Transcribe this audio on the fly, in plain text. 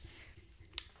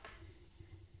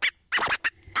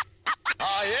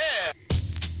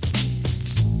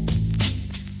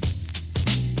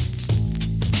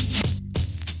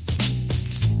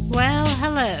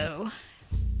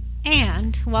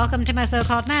Welcome to my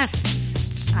so-called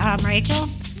mess. I'm Rachel,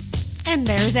 and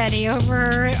there's Eddie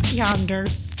over yonder.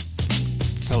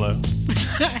 Hello.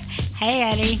 Hey,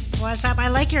 Eddie. What's up? I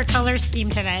like your color scheme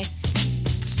today.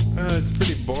 It's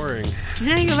pretty boring.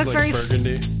 No, you look like very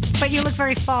burgundy. But you look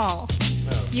very fall.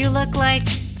 Oh. You look like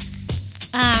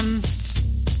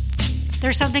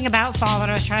there's something about fall that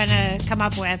I was trying to come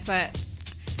up with, but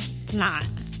it's not.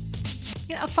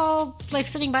 A fall, like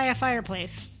sitting by a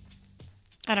fireplace.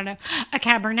 I don't know. A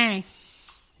Cabernet.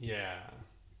 Yeah.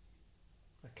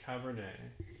 A Cabernet.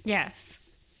 Yes.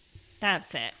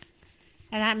 That's it.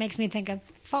 And that makes me think of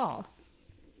fall.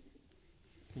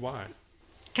 Why?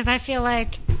 Because I feel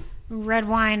like red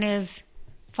wine is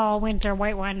fall, winter,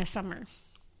 white wine is summer.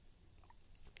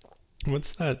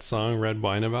 What's that song, Red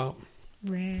Wine, about?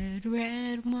 Red,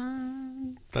 red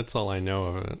wine. That's all I know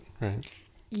of it, right?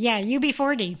 Yeah,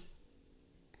 UB40.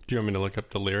 Do you want me to look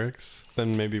up the lyrics?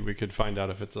 Then maybe we could find out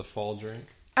if it's a fall drink.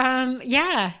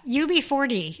 Yeah,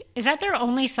 UB40. Is that their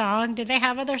only song? Did they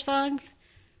have other songs?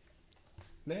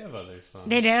 They have other songs.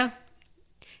 They do?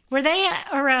 Were they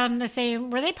around the same...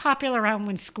 Were they popular around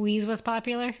when Squeeze was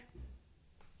popular?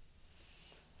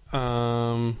 I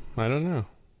don't know.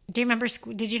 Do you remember...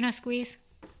 Did you know Squeeze?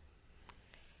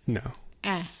 No.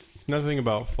 Ah. Nothing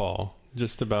about fall.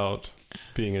 Just about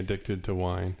being addicted to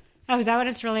wine. Oh, is that what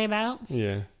it's really about?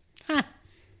 Yeah. Huh.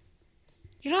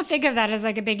 You don't think of that as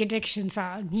like a big addiction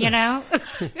song, you know?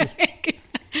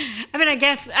 I mean,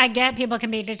 I get people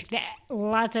can be addicted to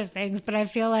lots of things, but I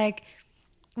feel like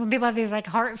when people have these like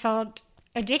heartfelt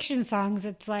addiction songs,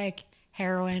 it's like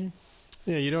heroin.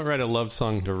 Yeah, you don't write a love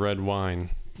song to red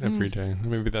wine every day.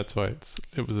 Maybe that's why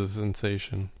it was a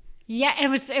sensation. Yeah, it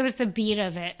was the beat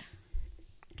of it.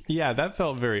 Yeah, that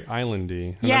felt very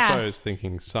islandy. And Yeah. that's why I was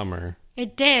thinking summer.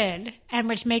 It did, and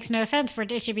which makes no sense for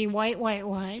it. It should be white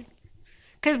wine.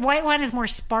 Because white wine is more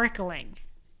sparkling.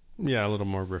 Yeah, a little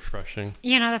more refreshing.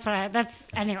 You know,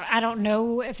 anyway, I don't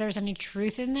know if there's any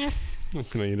truth in this. I'm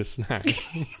going to eat a snack.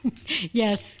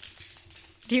 Yes.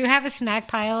 Do you have a snack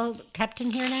pile kept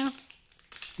in here now?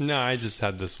 No, I just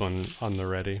had this one on the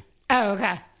ready. Oh,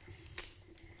 okay.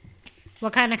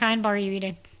 What kind bar are you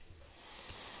eating?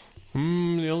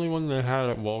 The only one that I had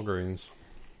at Walgreens.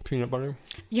 Peanut butter.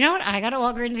 You know what I got at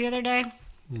Walgreens the other day?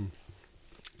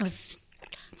 I was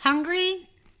hungry.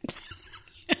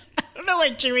 I don't know why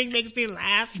chewing makes me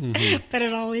laugh, but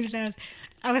it always does.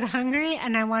 I was hungry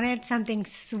and I wanted something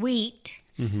sweet,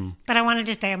 but I wanted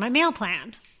to stay on my meal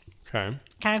plan. Okay.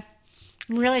 Okay?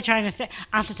 I'm really trying to stay.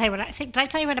 I have to tell you what I think. Did I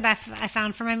tell you what I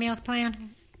found for my meal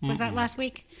plan? Was that last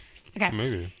week? Okay.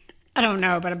 Maybe. I don't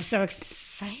know, but I'm so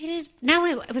excited. No,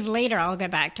 it was later. I'll get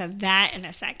back to that in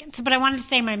a second. But I wanted to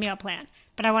say my meal plan,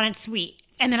 but I wanted sweet.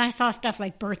 And then I saw stuff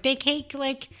like birthday cake,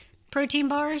 like protein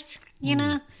bars, you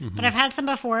know? But I've had some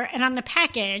before. And on the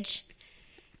package,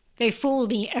 they fool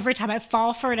me every time. I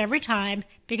fall for it every time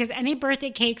because any birthday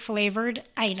cake flavored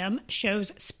item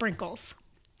shows sprinkles.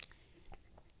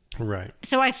 Right.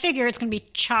 So I figure it's going to be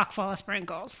chock full of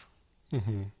sprinkles.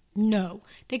 No,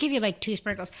 they give you like 2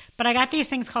 sprinkles. But I got these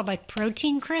things called like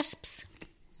protein crisps.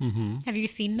 Have you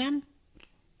seen them?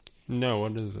 No,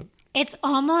 what is it? It's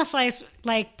almost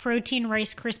like protein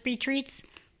Rice Krispie treats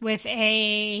with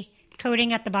a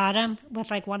coating at the bottom with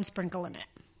like 1 sprinkle in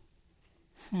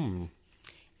it.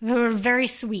 They were very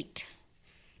sweet.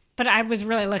 But I was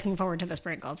really looking forward to the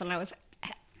sprinkles and I was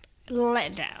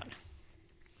let down.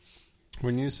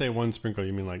 When you say 1 sprinkle,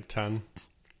 you mean like 10?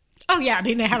 Oh, yeah. I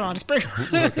mean, they had a lot of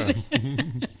sprinkles. Okay.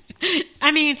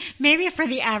 I mean, maybe for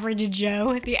the average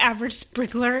Joe, the average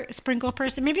sprinkle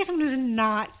person, maybe someone who's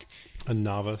not... A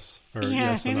novice? Or Yeah,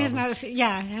 yes, maybe it's novice. not...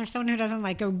 Yeah, or someone who doesn't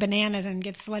like go bananas and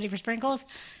get slutty for sprinkles.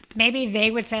 Maybe they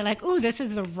would say like, ooh, this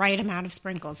is the right amount of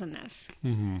sprinkles in this.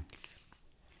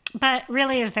 But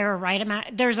really, is there a right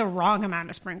amount? There's a wrong amount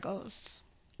of sprinkles,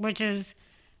 which is...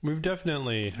 We've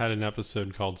definitely had an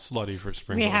episode called Slutty for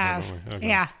Sprinkles. We have. Haven't we? Okay.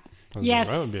 Yeah. Yes.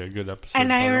 That would be a good episode.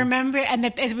 And I title. remember, and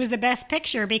it was the best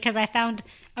picture because I found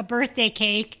a birthday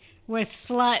cake with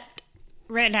slut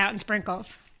written out in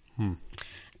sprinkles. So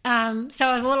I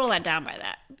was a little let down by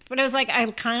that. But it was like, I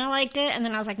kind of liked it, and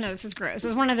then I was like, no, this is gross. It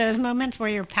was one of those moments where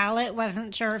your palate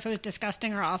wasn't sure if it was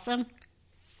disgusting or awesome.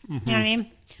 You know what I mean?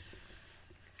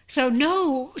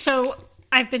 So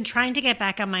I've been trying to get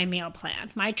back on my meal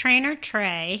plan. My trainer,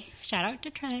 Trey, shout out to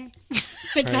Trey.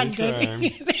 Trey.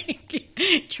 Thank you.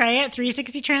 Trey at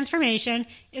 360 Transformation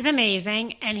is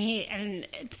amazing, and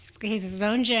he's his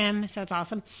own gym, so it's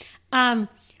awesome. I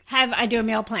do a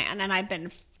meal plan, and I've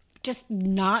been just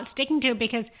not sticking to it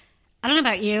because I don't know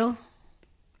about you.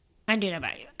 I do know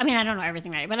about you. I mean, I don't know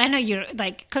everything about you, but I know you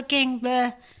like cooking,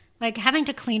 like having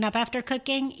to clean up after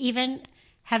cooking even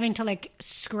having to like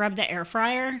scrub the air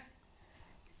fryer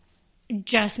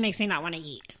just makes me not want to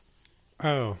eat.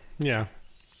 Oh, yeah.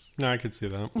 No, I could see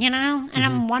that. You know, and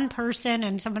I'm one person,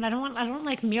 and someone I don't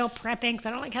like meal prepping because I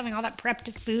don't like having all that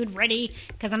prepped food ready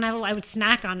because I know I would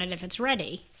snack on it if it's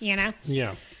ready. You know.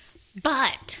 Yeah.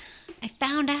 But I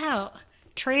found out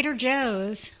Trader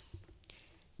Joe's.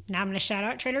 Now I'm going to shout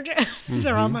out Trader Joe's.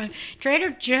 They're all mine. Trader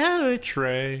Joe's.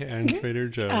 Trey and Trader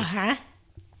Joe's. Uh-huh.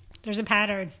 There's a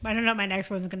pattern. I don't know what my next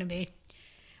one's going to be.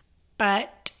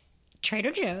 But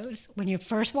Trader Joe's, when you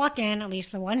first walk in, at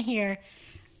least the one here,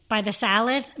 by the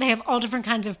salads, they have all different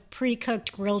kinds of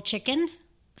pre-cooked grilled chicken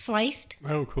sliced.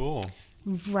 Oh, cool.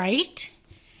 Right?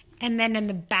 And then in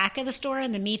the back of the store,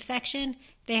 in the meat section,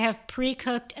 they have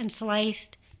pre-cooked and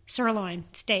sliced sirloin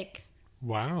steak.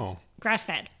 Wow.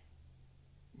 Grass-fed.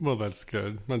 Well, that's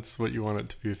good. That's what you want it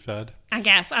to be fed. I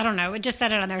guess. I don't know. It just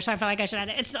said it on there, so I felt like I should add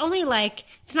it. It's only like,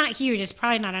 it's not huge. It's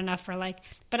probably not enough for like,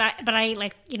 but I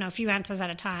like, you know, a few ounces at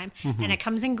a time. And it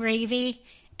comes in gravy,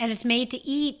 and it's made to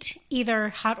eat either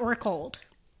hot or cold.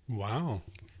 Wow.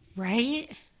 Right?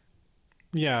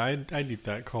 Yeah, I'd eat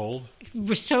that cold. It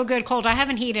was so good cold. I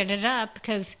haven't heated it up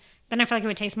because then I feel like it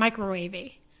would taste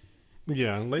microwavy.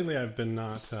 Yeah, lately I've been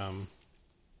not,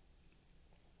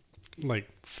 like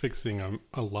fixing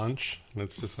a lunch, and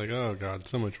it's just like, oh god,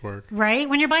 so much work. Right?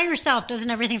 When you're by yourself, doesn't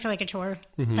everything feel like a chore?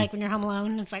 Like when you're home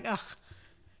alone, it's like, ugh,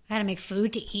 I had to make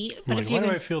food to eat. But Like, if you why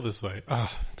do I feel this way?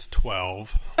 Oh, it's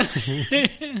 12.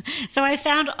 So I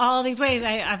found all these ways.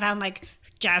 I found like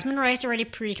jasmine rice already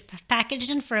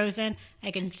pre-packaged and frozen. I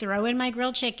can throw in my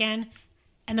grilled chicken.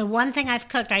 And the one thing I've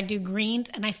cooked, I do greens,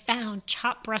 and I found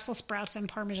chopped Brussels sprouts and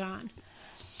Parmesan.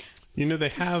 You know, they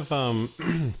have,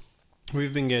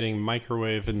 we've been getting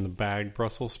microwave in the bag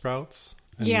Brussels sprouts.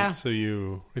 And Yeah. so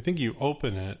I think you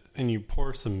open it and you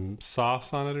pour some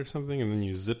sauce on it or something, and then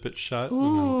you zip it shut and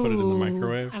then put it in the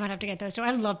microwave. I might have to get those too.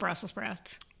 I love Brussels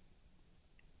sprouts.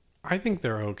 I think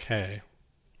they're okay.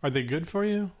 Are they good for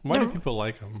you? Why do They're- people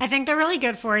like them? I think they're really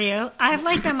good for you. I've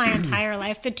liked them my entire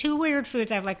life. The two weird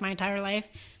foods I've liked my entire life,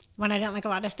 when I don't like a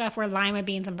lot of stuff, were lima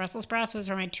beans and Brussels sprouts. Those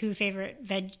are my two favorite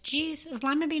veggies. Is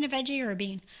lima bean a veggie or a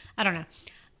bean? I don't know.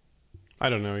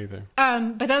 I don't know either.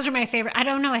 But those are my favorite. I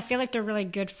don't know. I feel like they're really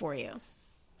good for you.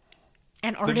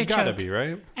 And They've artichokes. gotta be,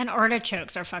 right? And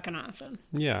artichokes are fucking awesome.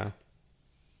 Yeah.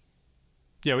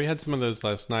 Yeah, we had some of those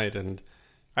last night, and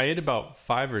I ate about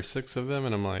 5 or 6 of them,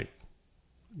 and I'm like,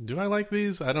 do I like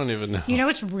these? I don't even know. You know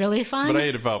what's really fun? But I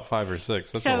ate about 5 or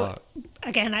 6. That's a lot.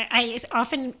 Again, I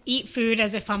often eat food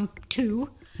as if I'm 2.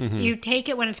 You take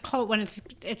it when it's cold, when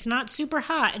it's not super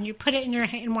hot, and you put it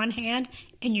in one hand,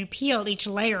 and you peel each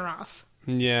layer off.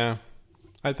 Yeah.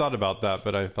 I thought about that,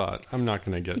 but I thought, I'm not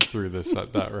going to get through this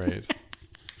at that rate.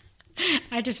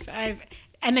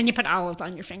 And then you put olives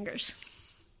on your fingers.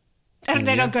 And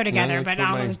they Yeah, don't go together, no, but that's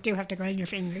what olives do have to go in your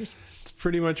fingers. It's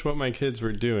pretty much what my kids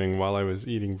were doing while I was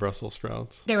eating Brussels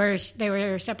sprouts. They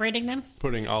were separating them.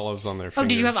 Putting olives on their Oh,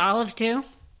 fingers. did you have olives too?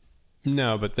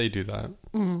 No, but they do that.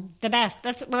 The best.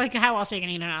 That's like, how else are you going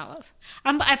to eat an olive?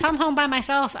 If I'm home by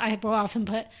myself, I will often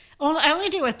I only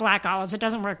do it with black olives. It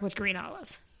doesn't work with green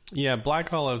olives. Yeah,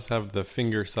 black olives have the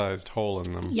finger-sized hole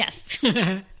in them. Yes.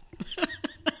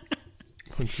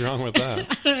 What's wrong with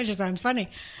that? It just sounds funny.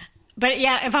 But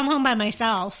yeah, if I'm home by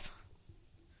myself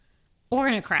or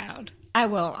in a crowd, I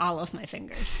will olive my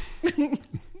fingers.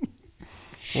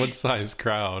 What size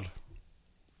crowd?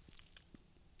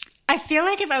 I feel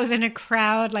like if I was in a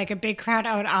crowd, like a big crowd,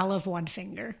 I would olive one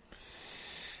finger.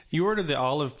 You order the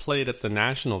olive plate at the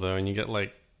National, though, and you get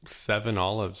like 7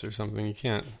 olives or something. You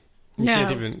can't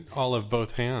even olive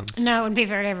both hands. No, it wouldn't be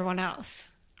fair to everyone else.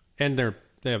 And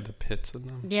they have the pits in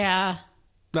them. Yeah.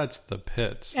 That's the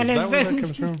pits. And Is that where that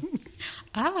comes from?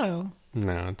 Oh,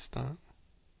 No, it's not.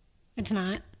 it's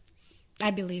not.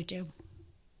 I believed you.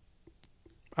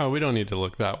 Oh, we don't need to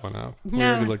look that one up. We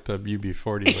No. already looked up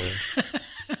UB40 lyrics.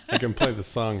 I can play the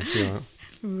song if you want.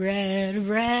 Red,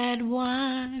 red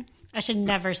wine. I should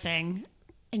never sing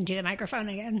into the microphone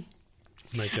again.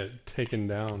 Might get taken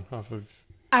down off of...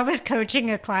 I was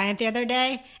coaching a client the other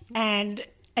day, and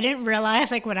I didn't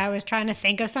realize, like, when I was trying to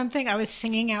think of something, I was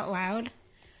singing out loud.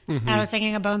 And I was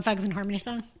singing a Bone Thugs and Harmony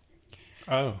song.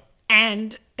 Oh.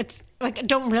 And it's like, I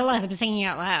don't realize I'm singing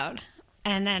out loud.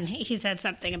 And then he said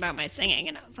something about my singing,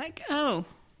 and I was like, oh,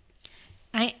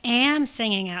 I am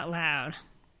singing out loud.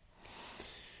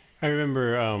 I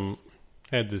remember I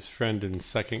had this friend in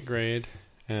 2nd grade,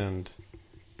 and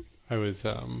I was...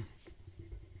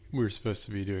 we were supposed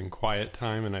to be doing quiet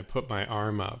time, and I put my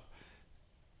arm up.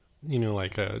 You know,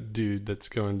 like a dude that's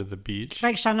going to the beach.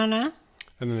 Like Shanana?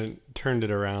 and then it turned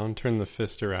the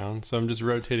fist around. So I'm just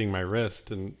rotating my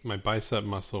wrist, and my bicep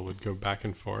muscle would go back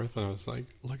and forth. And I was like,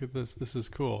 look at this. This is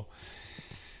cool.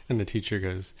 And the teacher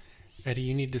goes, Eddie,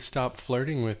 you need to stop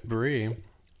flirting with Brie.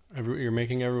 You're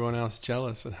making everyone else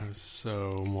jealous. And I was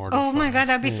so mortified. Oh, my God.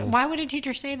 That'd be why would a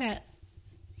teacher say that?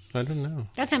 I don't know.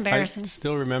 That's embarrassing. I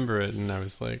still remember it, and I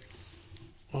was like,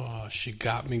 oh, she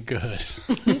got me good.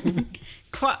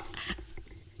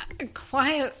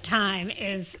 Quiet time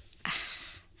is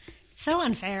so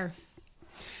unfair.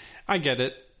 I get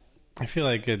it. I feel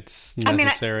like it's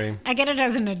necessary. I get it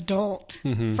as an adult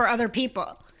for other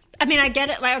people. I mean, I get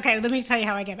it. Like, okay, let me tell you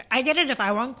how I get it. I get it if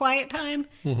I want quiet time,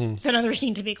 then others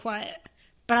need to be quiet.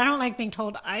 But I don't like being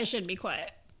told I should be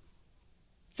quiet.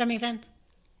 Does that make sense?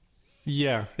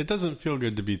 Yeah, it doesn't feel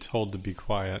good to be told to be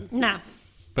quiet. No.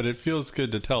 But it feels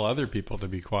good to tell other people to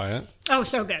be quiet. Oh,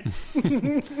 so good.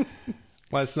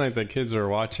 Last night the kids were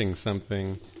watching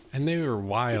something, and they were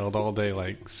wild all day,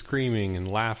 like screaming and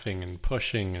laughing and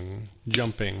pushing and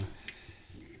jumping.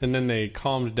 And then they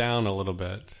calmed down a little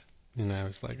bit. And I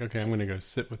was like, okay, I'm going to go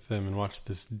sit with them and watch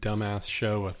this dumbass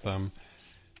show with them.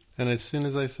 And as soon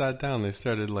as I sat down, they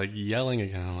started like yelling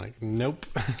again. I'm like, nope.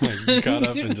 I got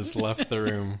up and just left the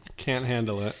room. Can't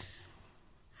handle it.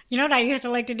 You know what I used to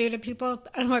like to do to people?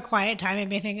 I don't know what quiet time made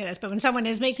me think of this, but when someone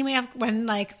is making me when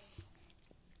like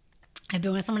I've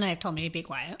been with someone and they've told me to be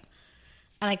quiet,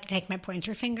 I like to take my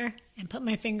pointer finger and put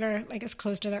my finger like as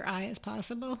close to their eye as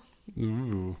possible.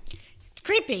 Ooh. It's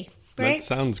creepy, right? That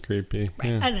sounds creepy.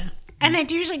 Right. Yeah. I know. And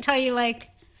I'd usually tell you like,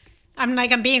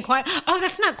 I'm being quiet. Oh,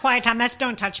 that's not quiet time. That's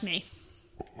don't touch me.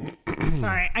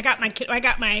 Sorry, I got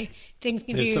my things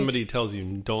confused. If somebody tells you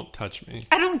don't touch me,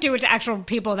 I don't do it to actual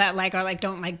people that like are like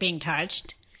don't like being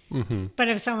touched. Mm-hmm. But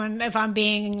if I'm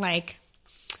being like,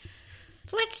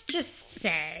 let's just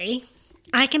say,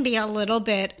 I can be a little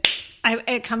bit.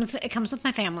 It comes with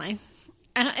my family.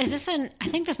 I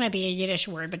think this might be a Yiddish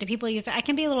word, but do people use it? I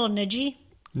can be a little nudgy.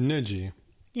 Nudgy.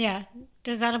 Yeah.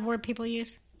 Is that a word people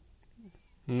use?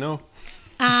 No.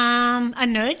 A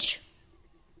nudge?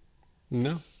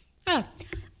 No. Oh.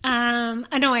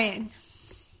 Annoying.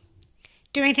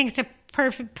 Doing things to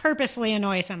purposely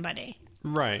annoy somebody.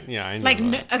 Right, yeah, I know Like,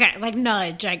 that. okay, like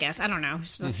nudge, I guess. I don't know.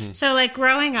 So, like,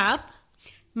 growing up,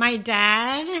 my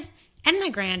dad and my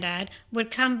granddad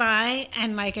would come by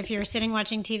and, like, if you were sitting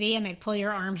watching TV and they'd pull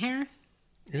your arm hair.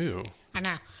 Ew. I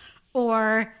know.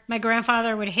 Or my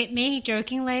grandfather would hit me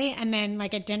jokingly and then,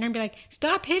 like, at dinner be like,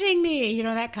 stop hitting me, you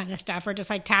know, that kind of stuff. Or just,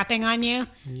 like, tapping on you.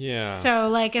 Yeah. So,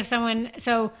 like, if someone...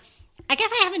 So, I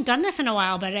guess I haven't done this in a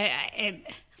while, but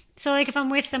so, like, if I'm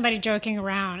with somebody joking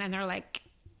around and they're like,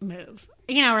 move,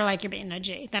 you know, or like, you're being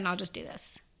nudgy, then I'll just do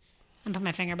this and put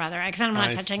my finger by their eye because I'm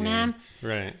not touching them.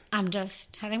 Right. I'm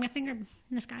just having my finger in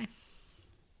the sky.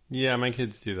 Yeah, my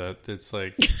kids do that. It's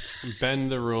like, bend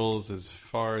the rules as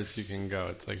far as you can go.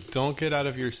 It's like, don't get out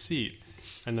of your seat.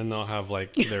 And then they'll have,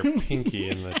 like, their pinky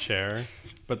in the chair,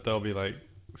 but they'll be, like,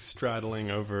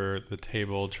 straddling over the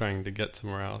table trying to get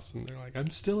somewhere else. And they're like, I'm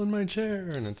still in my chair.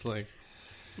 And it's like...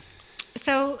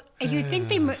 So, you think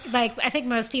I think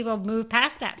most people move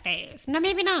past that phase. No,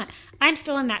 maybe not. I'm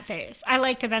still in that phase. I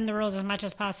like to bend the rules as much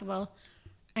as possible.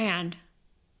 And...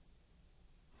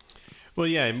 Well,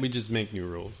 yeah, we just make new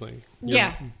rules. Like,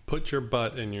 put your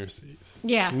butt in your seat.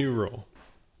 Yeah. New rule.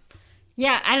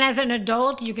 Yeah, and as an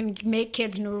adult, you can make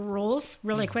kids new rules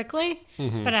really quickly.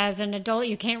 Mm-hmm. But as an adult,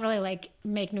 you can't really, like,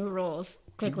 make new rules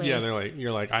quickly. Yeah,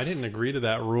 you're like, I didn't agree to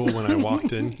that rule when I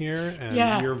walked in here,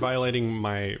 and you're violating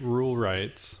my rule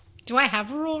rights. Do I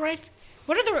have rule rights?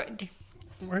 What are the...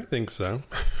 I think so.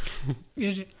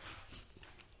 We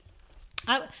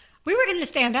were going to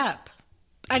stand up.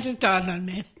 I just dawned on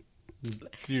me.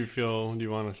 Do you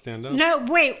want to stand up? No,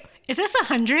 wait. Is this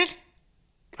 100?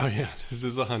 Oh, yeah. This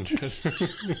is 100.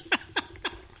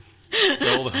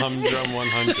 The old humdrum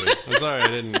 100. I'm sorry I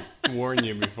didn't warn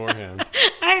you beforehand.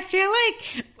 I feel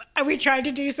like we tried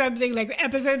to do something like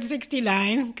episode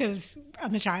 69, because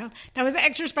I'm a child. That was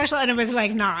extra special, and it was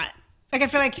like not. Like I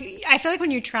feel like when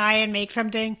you try and make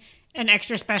something an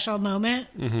extra special moment,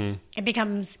 it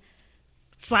becomes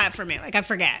flat for me. Like I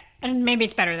forget. And maybe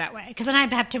it's better that way. Because then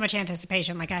I'd have too much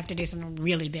anticipation. Like I have to do something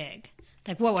really big.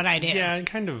 Like what would I do? Yeah, it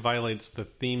kind of violates the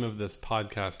theme of this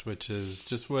podcast, which is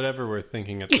just whatever we're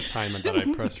thinking at the time that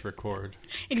I press record.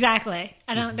 Exactly.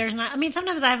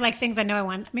 Sometimes I have like things I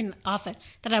know often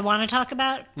that I want to talk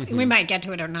about. Mm-hmm. We might get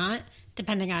to it or not,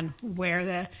 depending on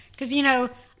because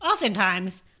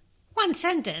oftentimes one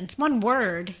sentence, one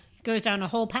word goes down a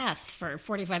whole path for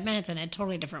 45 minutes in a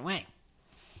totally different way.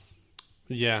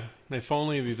 Yeah, if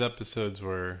only these episodes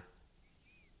were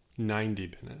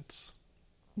 90 minutes.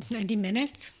 90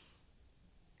 minutes?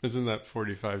 Isn't that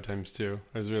 45 times 2?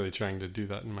 I was really trying to do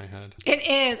that in my head. It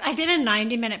is. I did a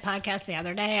 90-minute podcast the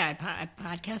other day. I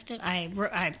podcasted.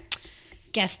 I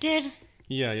guested.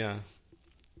 Yeah.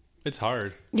 It's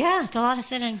hard. Yeah, it's a lot of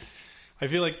sitting. I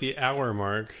feel like the hour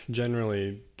mark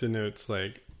generally denotes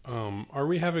like, are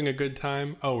we having a good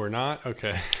time? Oh, we're not?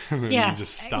 Okay. And then you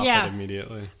just stop it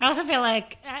immediately. I also feel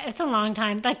like it's a long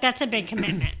time. Like, that's a big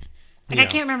commitment. Like, I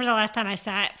can't remember the last time I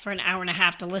sat for an hour and a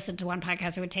half to listen to one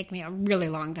podcast. It would take me a really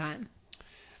long time.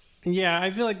 Yeah,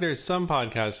 I feel like there's some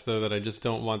podcasts, though, that I just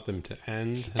don't want them to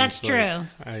end. That's true.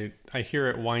 Like, I hear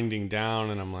it winding down,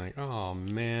 and I'm like, oh,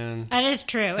 man. That is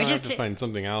true. I have to find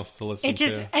something else to listen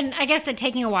to. And I guess that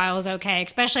taking a while is okay,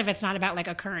 especially if it's not about, like,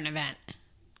 a current event.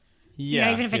 Yeah. You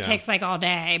know, even if it takes, like, all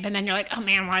day. But then you're like, oh,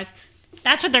 man, why is...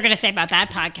 That's what they're going to say about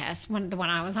that podcast, the one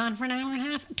I was on for an hour and a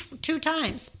half. 2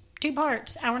 times. 2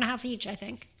 parts. Hour and a half each, I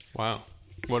think. Wow.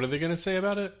 What are they going to say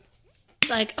about it?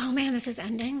 Like, oh, man, this is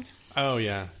ending. Oh,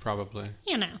 yeah, probably.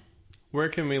 You know. Where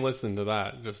can we listen to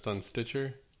that? Just on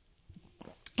Stitcher?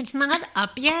 It's not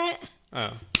up yet.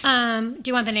 Oh. Do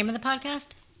you want the name of the podcast?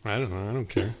 I don't know. I don't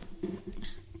care.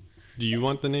 Do you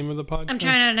want the name of the podcast? I'm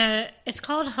trying to... It's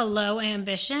called Hello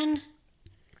Ambition.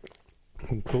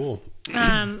 Cool.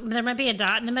 There might be a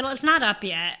dot in the middle. It's not up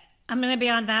yet. I'm going to be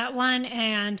on that one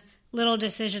and Little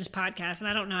Decisions podcast, and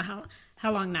I don't know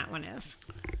how long that one is.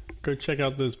 Go check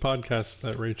out those podcasts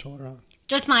that Rachel are on.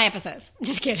 Just my episodes.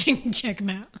 Just kidding. Check them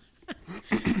out.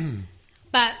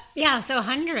 But, yeah, so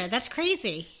 100. That's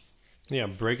crazy. Yeah,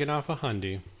 breaking off a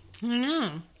hundy. I don't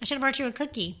know. I should have brought you a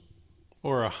cookie.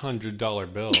 Or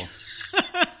 $100 bill.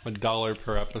 $1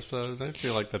 per episode. I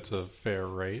feel like that's a fair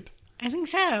rate. I think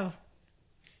so.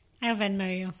 I'll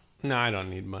Venmo you. No, I don't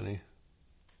need money.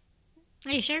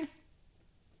 Are you sure?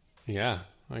 Yeah,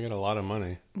 I got a lot of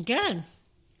money. Good.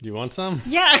 Do you want some?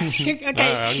 Yeah. Okay. All right,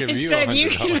 I'll give you $100. You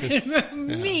give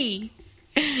me.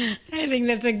 I think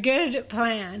that's a good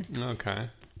plan. Okay.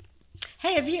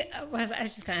 Hey, I was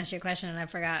just going to ask you a question and I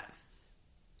forgot.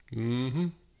 Mm-hmm.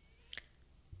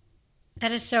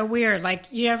 That is so weird.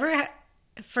 Like, you ever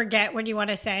forget what you want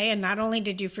to say, and not only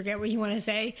did you forget what you want to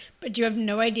say, but you have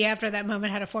no idea after that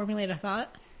moment how to formulate a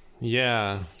thought?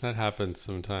 Yeah, that happens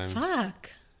sometimes. Fuck.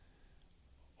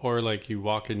 Or like you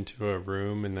walk into a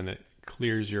room and then it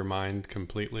clears your mind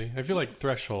completely. I feel like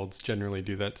thresholds generally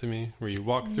do that to me, where you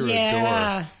walk through a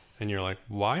door and you're like,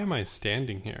 why am I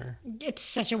standing here? It's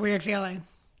such a weird feeling.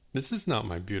 This is not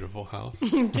my beautiful house.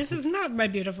 This is not my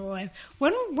beautiful life.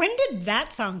 When did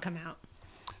that song come out?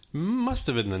 Must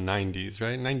have been the 90s,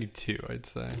 right? 92, I'd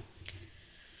say.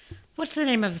 What's the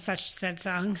name of such said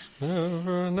song? But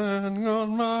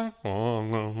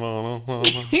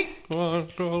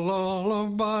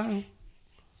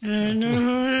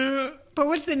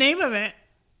what's the name of it?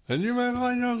 And you may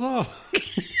find yourself.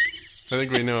 I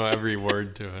think we know every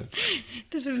word to it.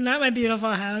 This is not my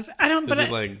beautiful house. I don't. Is it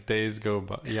like Days Go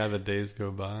By? Yeah, the Days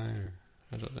Go By. Or,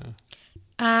 I don't know.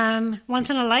 Once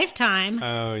in a Lifetime.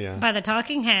 Oh yeah. By the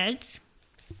Talking Heads.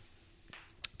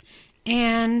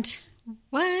 And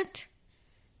what?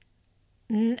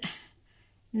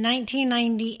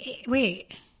 1998.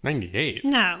 Wait. 98?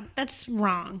 No, that's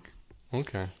wrong.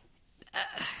 Okay.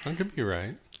 That could be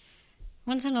right.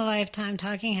 Once in a Lifetime,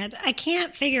 Talking Heads. I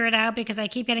can't figure it out because I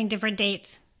keep getting different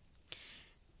dates.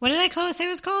 What did I say it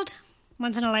was called?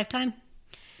 Once in a Lifetime?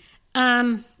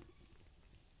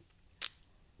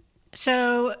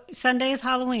 So, Sunday is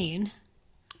Halloween.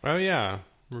 Oh, yeah.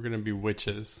 We're going to be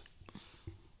witches.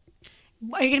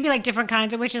 Are you going to be like different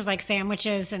kinds of witches, like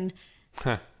sandwiches and...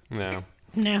 No.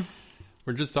 No.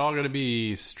 We're just all going to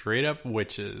be straight up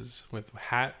witches with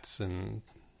hats and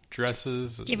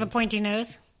dresses. Do you have a pointy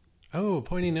nose? Oh, a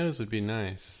pointy nose would be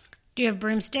nice. Do you have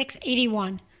broomsticks?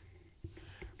 81.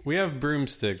 We have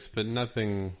broomsticks, but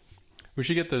nothing... We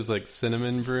should get those, like,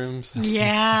 cinnamon brooms.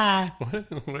 Yeah.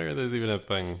 Why are those even a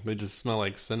thing? They just smell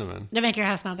like cinnamon. They make your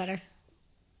house smell better.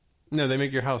 No, they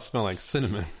make your house smell like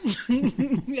cinnamon.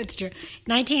 It's true.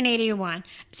 1981.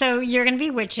 So you're going to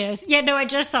be witches. Yeah, no, I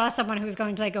just saw someone who was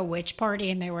going to, like, a witch party,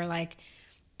 and they were, like,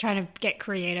 trying to get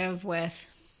creative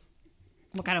with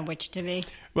what kind of witch to be.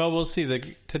 Well, we'll see.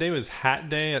 Today was Hat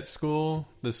Day at school.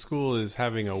 The school is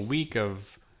having a week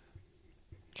of...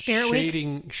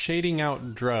 shading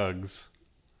out drugs.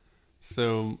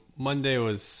 So Monday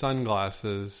was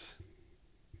sunglasses.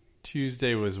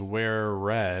 Tuesday was wear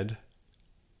red.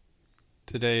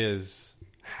 Today is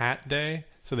hat day.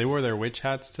 So they wore their witch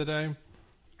hats today.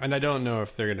 And I don't know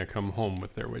if they're going to come home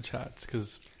with their witch hats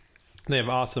because they have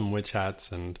awesome witch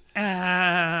hats, and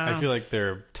I feel like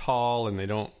they're tall and you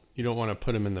don't want to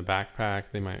put them in the backpack.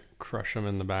 They might crush them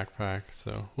in the backpack.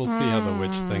 So we'll see how the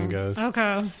witch thing goes.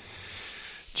 Okay.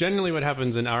 Generally, what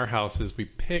happens in our house is we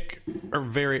pick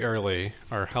very early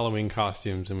our Halloween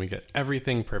costumes and we get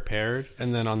everything prepared.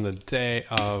 And then on the day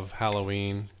of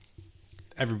Halloween,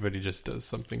 everybody just does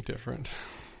something different.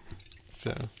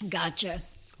 So Gotcha.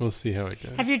 we'll see how it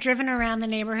goes. Have you driven around the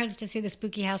neighborhoods to see the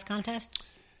spooky house contest?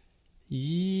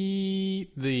 The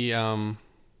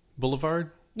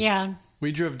boulevard? Yeah.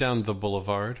 We drove down the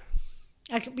boulevard.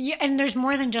 And there's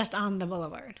more than just on the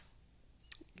boulevard.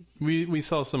 We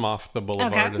saw some off the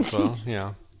boulevard as well.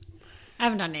 Yeah. I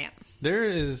haven't done it yet. There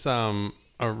is a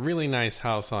really nice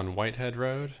house on Whitehead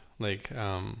Road, like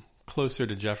closer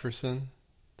to Jefferson.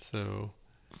 So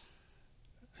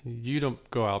you don't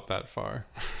go out that far.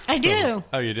 I do.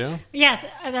 Oh, you do? Yes,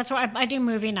 that's why I do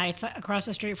movie nights across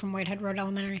the street from Whitehead Road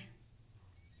Elementary.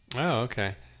 Oh,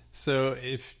 okay. So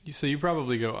you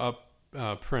probably go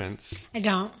up Prince. I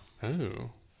don't. Oh,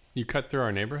 you cut through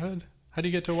our neighborhood? How do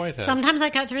you get to Whitehead? Sometimes I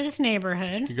cut through this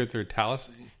neighborhood. You go through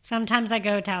Tallahassee? Sometimes I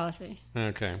go Tallahassee.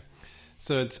 Okay.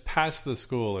 So it's past the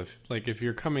school. If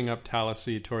you're coming up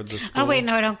Tallahassee toward the school. Oh wait,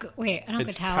 no, I don't. I don't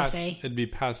go Tallahassee. It'd be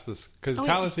past this because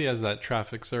Tallahassee has that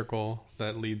traffic circle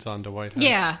that leads onto Whitehead.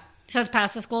 Yeah, so it's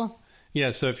past the school.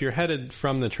 Yeah, so if you're headed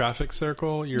from the traffic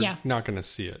circle, you're Yeah. not going to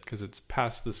see it because it's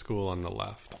past the school on the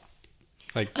left.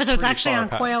 So it's actually on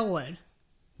Quailwood.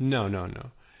 No.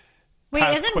 Wait,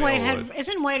 Past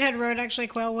isn't Whitehead Road actually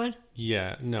Quailwood?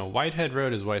 Yeah, no. Whitehead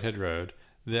Road is Whitehead Road.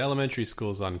 The elementary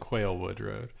school is on Quailwood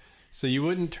Road. So you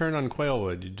wouldn't turn on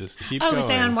Quailwood. You just keep going. Oh,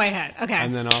 stay on Whitehead. Okay.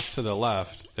 And then off to the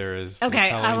left, there is this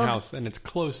Halloween house, and it's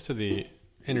close to the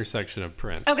intersection of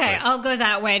Prince. Okay, I'll go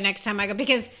that way next time I go.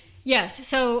 Because, yes,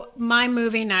 so my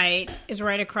movie night is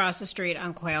right across the street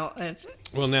on Quail.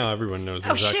 Well, now everyone knows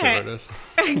exactly where it is.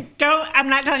 I'm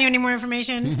not telling you any more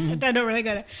information. I don't really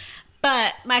go there.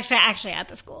 But I'm actually at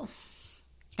the school.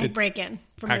 I break in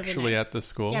for movie Actually night. at the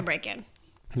school? Yeah, break in.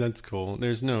 That's cool.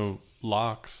 There's no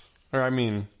locks. Or, I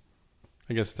mean,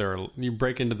 I guess there are... You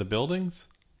break into the buildings?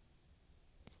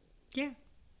 Yeah.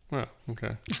 Oh,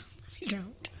 okay. I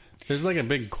don't. There's like a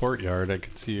big courtyard. I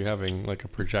could see you having like a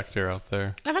projector out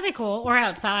there. Oh, that'd be cool. Or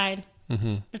outside.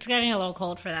 Mm-hmm. It's getting a little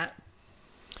cold for that.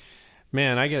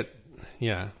 Man, I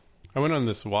went on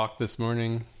this walk this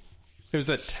morning. It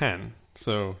was at 10.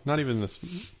 So not even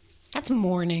this... That's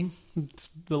morning. It's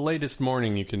the latest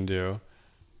morning you can do,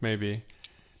 maybe.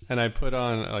 And I put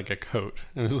on like a coat.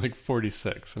 It was like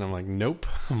 46. And I'm like, nope,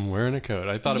 I'm wearing a coat.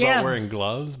 I thought about wearing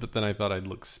gloves, but then I thought I'd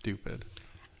look stupid.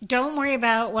 Don't worry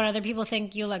about what other people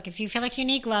think you look. If you feel like you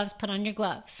need gloves, put on your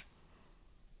gloves.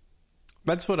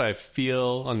 That's what I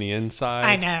feel on the inside.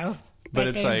 I know. But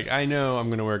it's like, I know I'm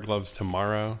going to wear gloves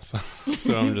tomorrow. So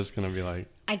I'm just going to be like...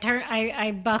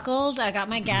 I buckled. I got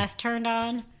my gas turned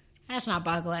on. That's not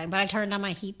buckling, but I turned on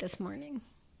my heat this morning.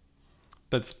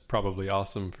 That's probably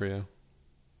awesome for you.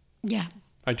 Yeah.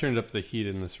 I turned up the heat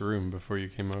in this room before you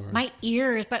came over. My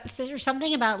ears, but there's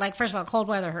something about, like, first of all, cold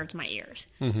weather hurts my ears.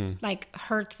 Mm-hmm. Like,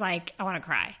 hurts like I want to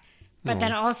cry. But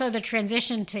then also the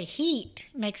transition to heat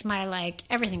makes my, like,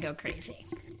 everything go crazy.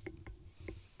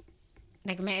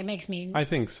 Like, it makes me... I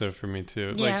think so for me,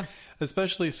 too. Yeah. Like,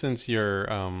 especially since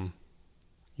your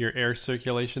air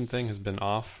circulation thing has been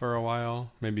off for a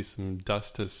while. Maybe some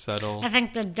dust has settled. I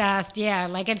think the dust, yeah.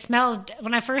 Like, it smells...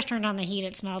 When I first turned on the heat,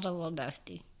 it smelled a little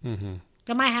dusty. Mm-hmm.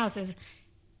 But my house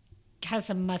has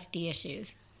some musty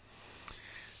issues.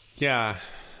 Yeah.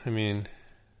 I mean...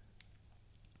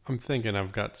 I'm thinking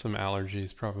I've got some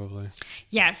allergies, probably.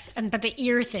 Yes, but the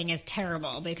ear thing is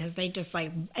terrible because they just,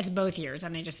 like... It's both ears,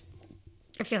 and they just...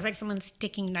 It feels like someone's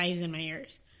sticking knives in my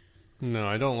ears. No,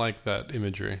 I don't like that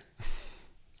imagery.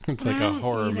 It's like a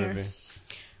horror movie.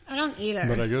 I don't either.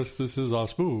 But I guess this is a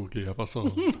spooky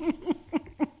episode.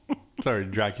 Sorry,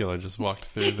 Dracula just walked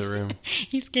through the room.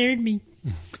 He scared me.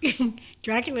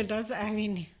 Dracula does, I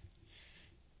mean...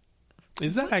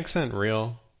 Is that accent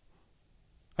real?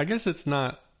 I guess it's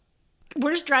not.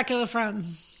 Where's Dracula from?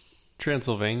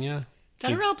 Transylvania? Is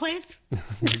that a real place?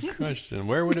 Good question.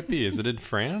 Where would it be? Is it in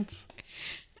France?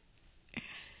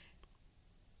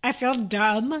 I feel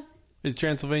dumb. Is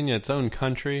Transylvania its own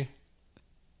country?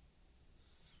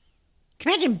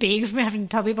 Can you imagine having to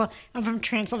tell people I'm from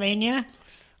Transylvania?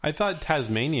 I thought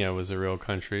Tasmania was a real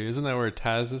country. Isn't that where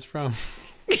Taz is from?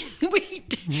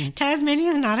 Wait,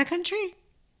 Tasmania is not a country?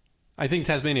 I think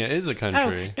Tasmania is a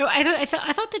country. Oh, no, I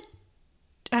thought that...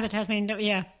 the Tasmania...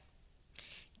 Yeah.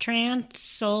 I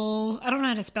don't know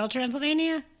how to spell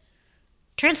Transylvania.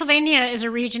 Transylvania is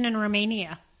a region in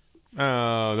Romania.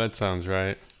 Oh, that sounds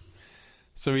right.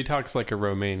 So he talks like a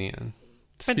Romanian,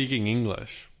 speaking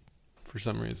English for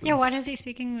some reason. Yeah, why does he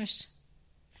speak English?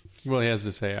 Well, he has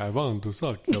to say, I want to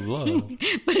suck your blood.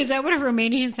 But is that what a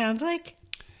Romanian sounds like?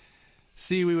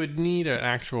 See, we would need an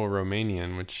actual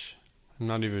Romanian, which I'm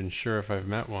not even sure if I've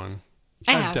met one.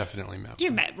 I I've have. definitely met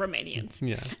You've met Romanians. one.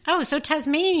 Yeah. Oh, so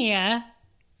Tasmania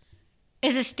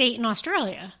is a state in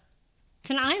Australia. It's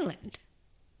an island.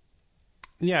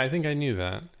 Yeah, I think I knew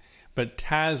that. But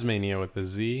Tasmania with a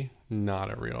Z,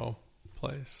 not a real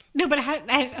place. No, but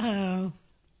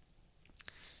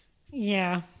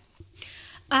yeah.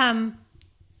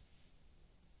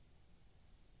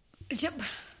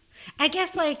 I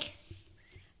guess, like,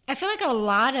 I feel like a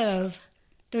lot of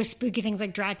those spooky things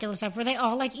like Dracula stuff, were they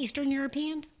all like Eastern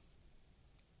European?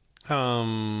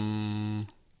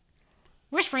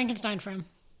 Where's Frankenstein from?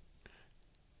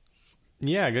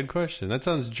 Yeah, good question. That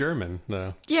sounds German,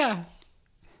 though. Yeah.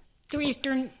 So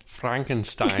Eastern...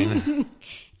 Frankenstein.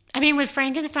 I mean, was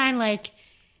Frankenstein like...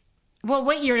 Well,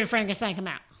 what year did Frankenstein come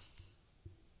out?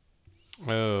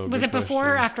 Oh, Was good it before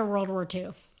or question. after World War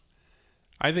II?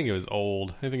 I think it was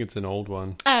old. I think it's an old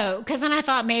one. Oh, because then I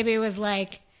thought maybe it was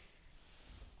like...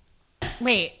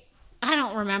 Wait, I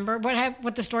don't remember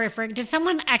what the story of Frank... Did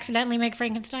someone accidentally make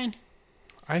Frankenstein?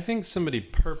 I think somebody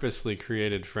purposely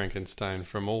created Frankenstein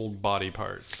from old body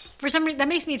parts. For some reason, that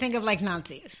makes me think of like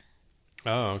Nazis.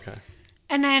 Oh, okay.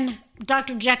 And then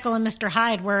Dr. Jekyll and Mr.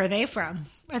 Hyde, where are they from?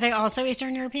 Are they also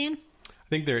Eastern European? I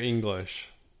think they're English.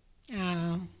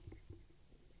 Oh.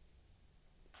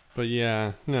 But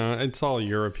yeah, no, it's all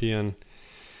European.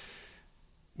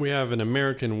 We have an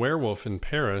American werewolf in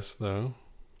Paris, though.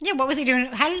 Yeah, what was he doing?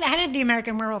 How did the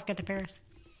American Werewolf get to Paris?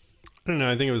 I don't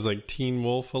know. I think it was like Teen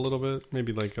Wolf a little bit.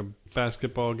 Maybe like a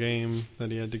basketball game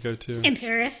that he had to go to. In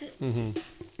Paris? Mm-hmm.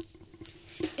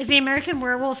 Is the American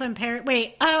Werewolf in Paris?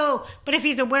 Wait, but if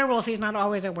he's a werewolf, he's not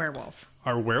always a werewolf.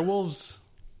 Are werewolves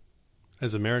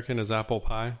as American as apple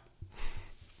pie?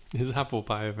 Is apple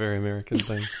pie a very American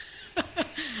thing?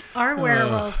 Are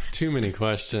werewolves... Too many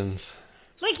questions.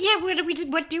 Like, yeah,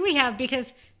 what do we have?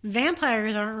 Because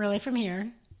vampires aren't really from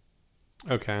here.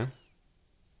 Okay.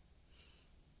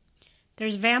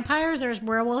 There's vampires, there's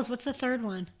werewolves. What's the third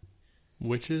one?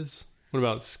 Witches? What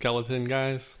about skeleton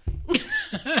guys?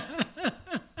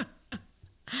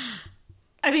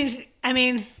 I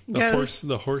mean, ghosts.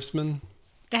 The horseman?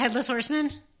 The headless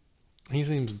horseman? He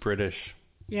seems British.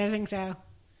 Yeah, I think so.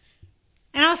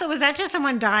 And also, was that just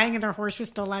someone dying and their horse was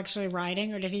still actually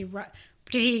riding, or did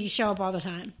he show up all the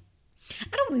time?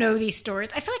 I don't know these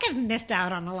stories. I feel like I've missed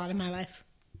out on a lot in my life.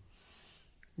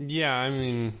 Yeah, I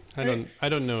mean, I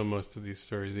don't know most of these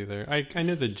stories either. I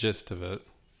know the gist of it.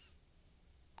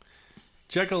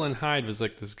 Jekyll and Hyde was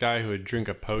like this guy who would drink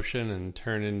a potion and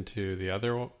turn into the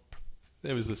other one.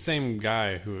 It was the same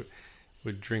guy who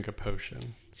would drink a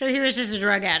potion. So he was just a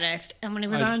drug addict, and when he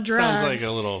was on drugs, sounds like a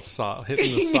little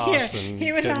hitting the sauce. Yeah, and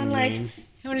he was getting on like mean.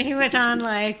 when he was on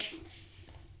like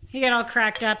he got all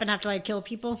cracked up and have to like kill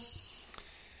people.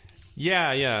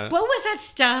 Yeah. What was that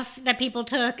stuff that people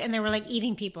took and they were like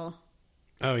eating people?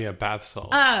 Oh yeah, bath salts.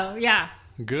 Oh yeah.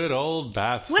 Good old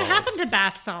bath salts. What happened to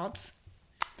bath salts?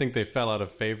 I think they fell out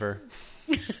of favor.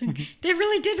 They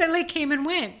really did. They like came and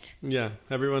went. Yeah,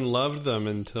 everyone loved them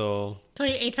until... So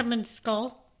you ate someone's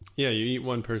skull? Yeah, you eat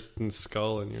one person's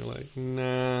skull and you're like,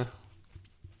 nah,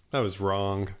 that was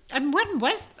wrong.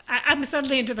 I'm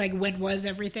suddenly into like, when was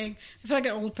everything? I feel like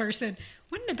an old person.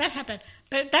 When did that happen?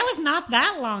 But that was not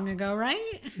that long ago,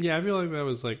 right? Yeah, I feel like that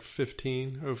was like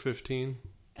 15.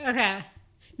 Okay.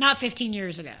 Not 15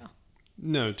 years ago.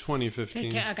 No,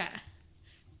 2015. Okay.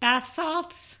 Bath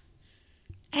salts?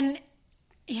 And,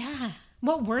 yeah.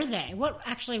 What were they? What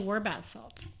actually were bath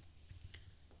salts?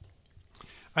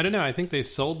 I don't know. I think they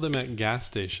sold them at gas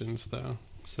stations, though.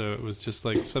 So it was just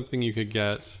like something you could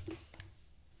get.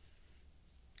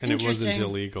 And it wasn't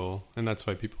illegal. And that's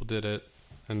why people did it.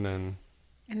 And then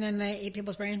they ate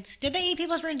people's brains? Did they eat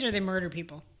people's brains or did they murder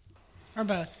people? Or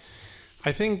both?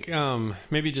 I think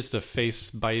maybe just a face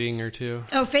biting or two.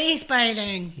 Oh, face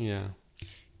biting. Yeah.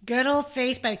 Good old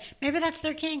face biting. Maybe that's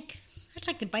their kink. I just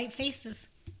like to bite faces.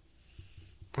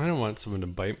 I don't want someone to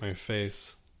bite my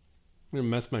face. I'm going to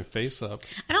mess my face up.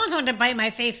 I don't want someone to bite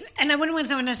my face. And I wouldn't want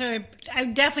someone necessarily... I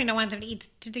definitely don't want them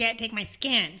to take my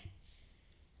skin.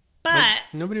 But...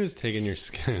 Nobody was taking your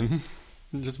skin.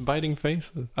 Just biting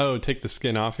faces. Oh, take the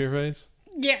skin off your face?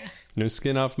 Yeah. No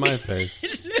skin off my face.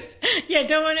 Yeah,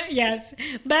 don't want to... Yes.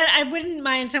 But I wouldn't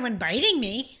mind someone biting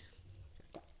me.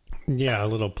 Yeah, a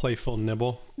little playful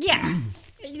nibble. Yeah.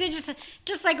 They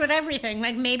just like with everything.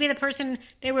 Like maybe the person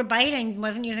they were biting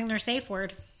wasn't using their safe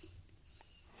word.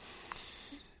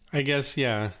 I guess,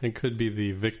 yeah, it could be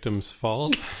the victim's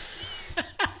fault.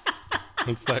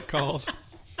 What's that called?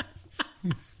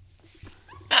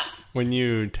 When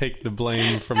you take the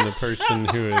blame from the person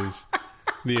who is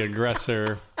the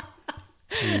aggressor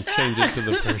and change it to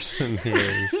the person who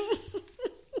is.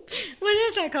 What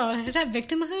is that called? Is that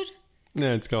victimhood?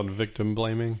 No, it's called victim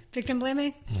blaming. Victim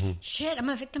blaming? Mm-hmm. Shit, I'm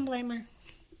a victim blamer.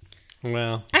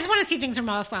 Well, I just want to see things from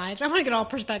all sides. I want to get all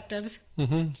perspectives.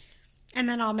 Mm-hmm. And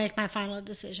then I'll make my final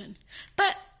decision.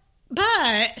 But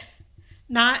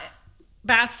not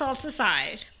bath salts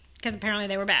aside, because apparently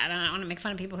they were bad. And I don't want to make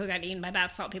fun of people who got eaten by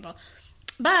bath salt people.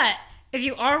 But if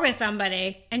you are with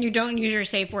somebody and you don't use your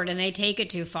safe word and they take it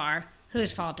too far,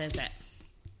 whose fault is it?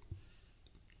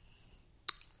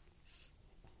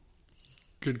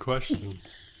 Good question.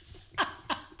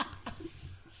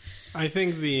 I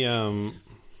think the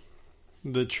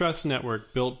trust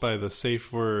network built by the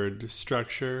safe word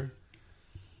structure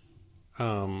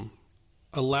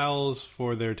allows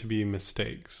for there to be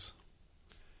mistakes.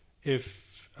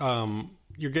 If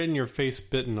you're getting your face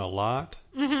bitten a lot,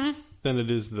 mm-hmm. then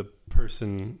it is the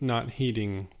person not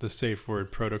heeding the safe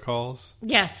word protocols.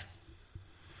 Yes.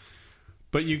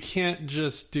 But you can't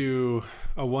just do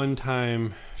a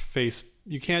one-time face...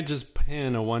 You can't just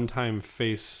pin a one-time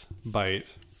face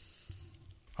bite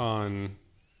on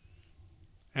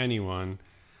anyone.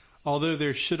 Although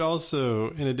there should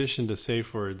also, in addition to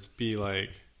safe words, be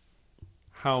like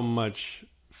how much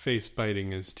face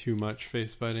biting is too much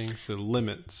face biting, so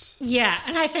limits. Yeah,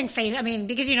 and I think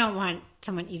because you don't want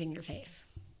someone eating your face.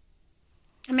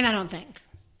 I don't think.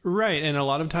 Right, and a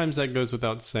lot of times that goes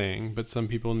without saying, but some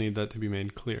people need that to be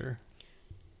made clear.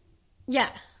 Yeah.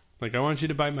 Like, I want you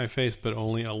to bite my face, but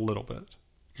only a little bit.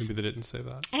 Maybe they didn't say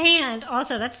that. And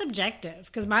also, that's subjective,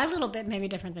 because my little bit may be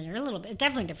different than your little bit. It's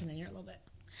definitely different than your little bit.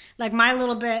 Like, my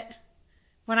little bit,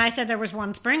 when I said there was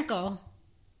one sprinkle...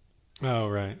 Oh,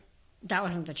 right. That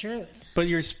wasn't the truth. But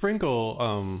your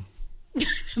sprinkle...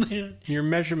 your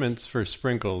measurements for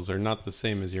sprinkles are not the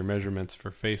same as your measurements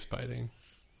for face biting.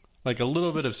 Like, a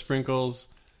little bit of sprinkles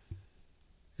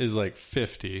is like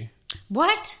 50.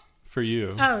 What? For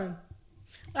you. Oh,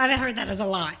 I've heard that as a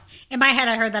lot. In my head,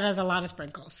 I heard that as a lot of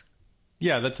sprinkles.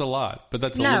 Yeah, that's a lot, but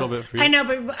that's a little bit for you. I know,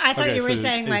 but I thought you were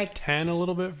saying is 10 a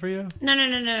little bit for you? No,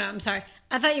 I'm sorry.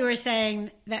 I thought you were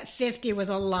saying that 50 was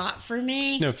a lot for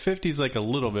me. No, 50 is like a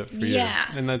little bit for you.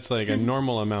 Yeah. And that's like a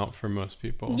normal amount for most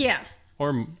people. Yeah.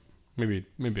 Or maybe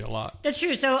a lot. That's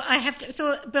true. So I have to,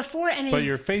 so before any... But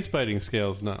your face biting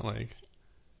scale is not like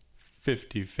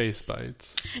 50 face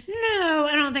bites. No,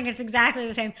 I don't think it's exactly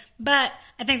the same. But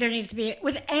I think there needs to be,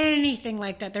 with anything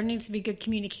like that, there needs to be good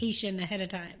communication ahead of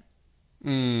time.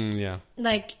 Yeah.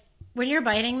 Like, when you're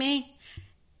biting me,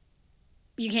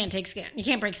 you can't take skin. You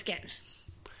can't break skin.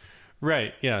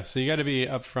 Right, yeah. So you got to be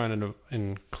upfront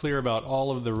and clear about all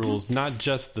of the rules, not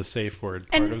just the safe word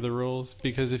part of the rules.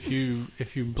 Because if you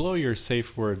blow your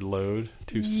safe word load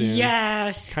too soon,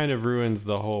 yes, it kind of ruins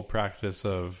the whole practice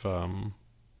of...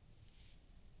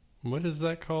 what is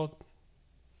that called?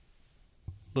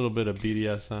 A little bit of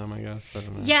BDSM, I guess. I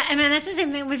don't know. Yeah, that's the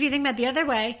same thing if you think about it the other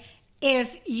way.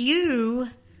 If you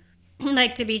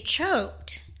like to be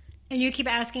choked and you keep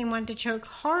asking one to choke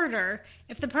harder,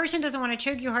 if the person doesn't want to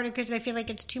choke you harder because they feel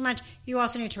like it's too much, you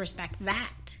also need to respect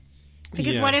that.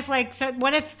 Because what if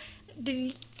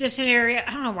the scenario,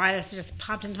 I don't know why this just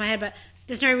popped into my head, but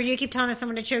the scenario where you keep telling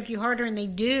someone to choke you harder and they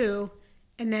do,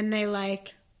 and then they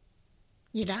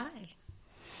you die.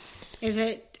 Is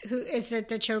it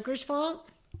the choker's fault?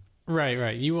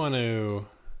 Right. You want to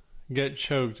get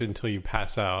choked until you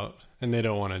pass out, and they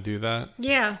don't want to do that.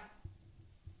 Yeah.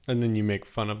 And then you make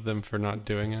fun of them for not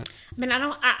doing it.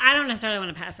 I don't necessarily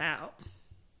want to pass out.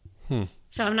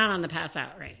 So I'm not on the pass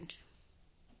out range.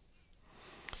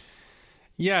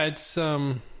 Yeah, it's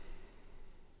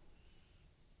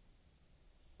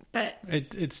but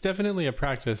it's definitely a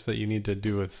practice that you need to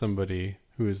do with somebody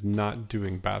who is not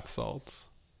doing bath salts.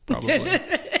 Probably.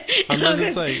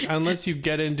 Unless you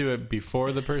get into it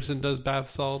before the person does bath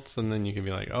salts, and then you can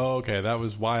be like, oh, okay, that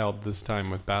was wild this time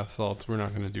with bath salts. We're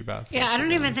not going to do bath salts. Yeah, I don't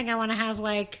again. even think I want to have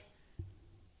a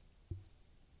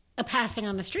passing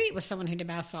on the street with someone who did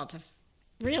bath salts.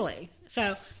 Really.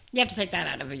 So you have to take that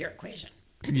out of your equation.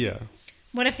 Yeah.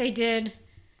 What if they did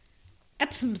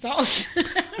Epsom salts?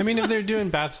 If they're doing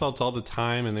bath salts all the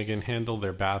time and they can handle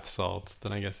their bath salts,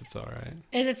 then I guess it's all right.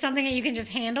 Is it something that you can just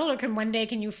handle, or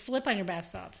can you flip on your bath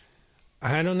salts?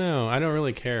 I don't know. I don't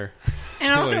really care.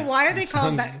 And also, why are they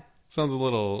called... Sounds a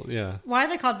little, yeah. Why are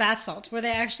they called bath salts? Were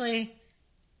they actually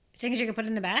things you could put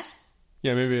in the bath?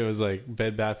 Yeah, maybe it was like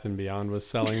Bed Bath & Beyond was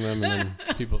selling them, and then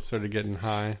people started getting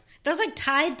high. Those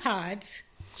Tide Pods.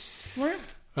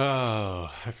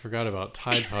 Oh, I forgot about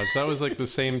Tide Pods. That was the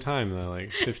same time, though,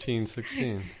 15,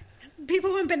 16.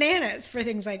 People went bananas for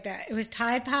things like that. It was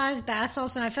Tide Pods, bath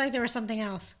salts, and I feel like there was something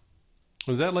else.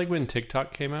 Was that when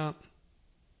TikTok came out?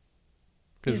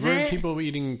 Because Is were it? people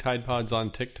eating Tide Pods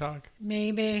on TikTok?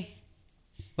 Maybe.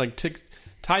 Like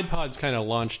Tide Pods kind of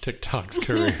launched TikTok's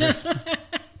career.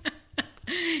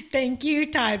 Thank you,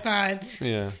 Tide Pods.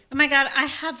 Yeah. Oh my God, I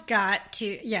have got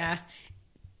to, yeah.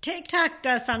 TikTok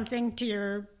does something to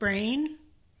your brain.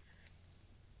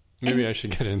 Maybe I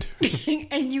should get into it.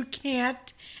 And you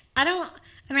can't,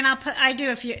 I do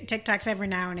a few TikToks every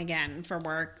now and again for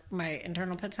work. My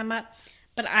internal puts them up.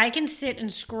 But I can sit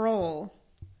and scroll.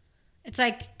 It's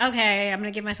like, okay, I'm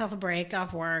going to give myself a break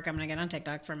off work. I'm going to get on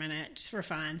TikTok for a minute just for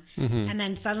fun. Mm-hmm. And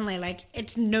then suddenly, like,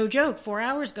 it's no joke. 4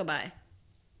 hours go by.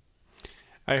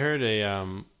 I heard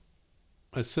a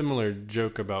similar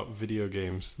joke about video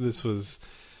games. This was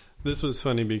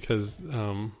funny because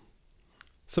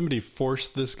somebody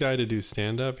forced this guy to do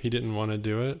stand-up. He didn't want to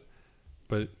do it,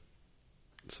 but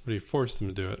somebody forced him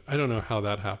to do it. I don't know how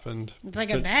that happened. It's like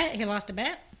a bet. He lost a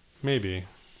bet. Maybe.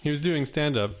 He was doing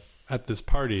stand-up at this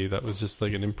party that was just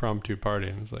like an impromptu party.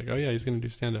 And it's like, oh yeah, he's going to do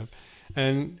stand-up.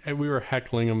 And we were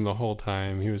heckling him the whole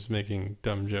time. He was making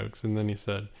dumb jokes. And then he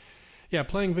said, yeah,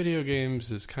 playing video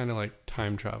games is kind of like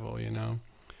time travel, you know?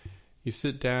 You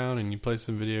sit down and you play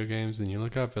some video games and you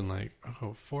look up and like,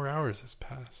 oh, 4 hours has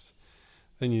passed.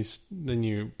 Then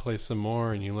you play some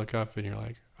more and you look up and you're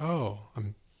like, oh,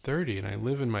 I'm 30 and I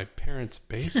live in my parents'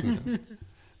 basement.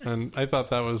 And I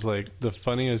thought that was like the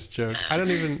funniest joke.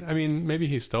 Maybe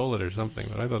he stole it or something,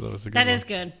 but I thought that was a good one. That is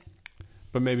good.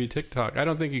 But maybe TikTok. I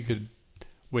don't think you could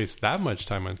waste that much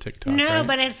time on TikTok. No, right?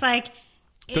 but it's like...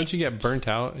 Don't you get burnt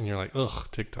out and you're like, ugh,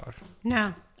 TikTok?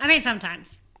 No. I mean,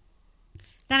 sometimes.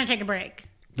 Then I take a break.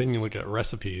 Then you look at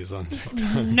recipes on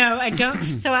TikTok. No, I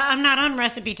don't. So I'm not on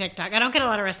recipe TikTok. I don't get a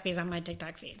lot of recipes on my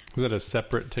TikTok feed. Is that a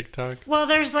separate TikTok? Well,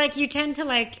 there's like, you tend to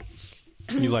like...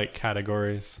 You like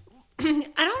categories? I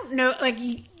don't know. Like,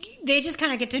 they just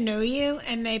kind of get to know you,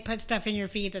 and they put stuff in your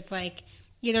feed that's like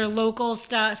either local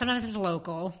stuff. Sometimes it's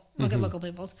local. Look at local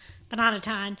people's, but not a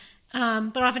ton.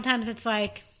 But oftentimes it's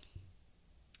like,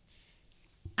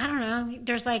 I don't know.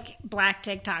 There's like black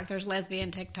TikTok. There's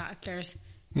lesbian TikTok. There's...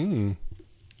 And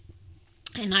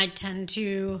I tend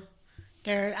to...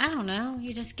 I don't know.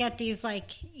 You just get these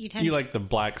like... You like the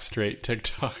black straight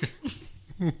TikTok.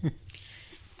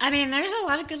 I mean, there's a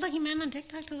lot of good-looking men on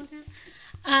TikTok to look at.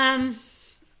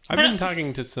 I've been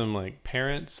talking to some like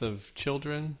parents of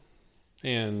children,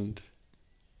 and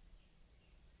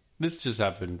this just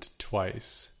happened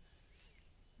twice.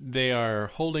 They are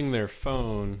holding their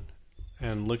phone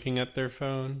and looking at their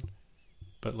phone,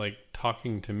 but like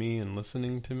talking to me and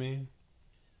listening to me.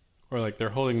 Or like they're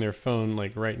holding their phone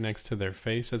like right next to their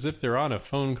face, as if they're on a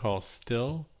phone call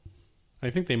still.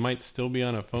 I think they might still be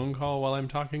on a phone call while I'm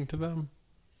talking to them.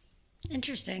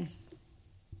 Interesting.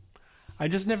 I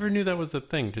just never knew that was a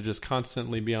thing, to just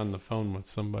constantly be on the phone with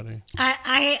somebody.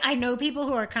 I know people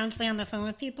who are constantly on the phone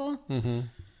with people. Mm-hmm.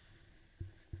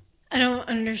 I don't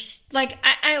understand. Like,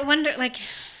 I wonder, like,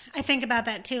 I think about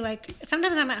that too. Like,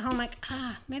 sometimes I'm at home like,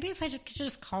 maybe if I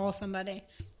just call somebody.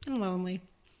 I'm lonely.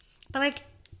 But like,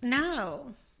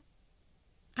 no.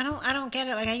 I don't get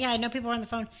it. Like, yeah, I know people are on the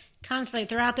phone constantly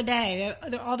throughout the day.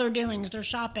 All they're doing is they're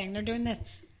shopping. They're doing this.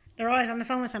 They're always on the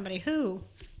phone with somebody. Who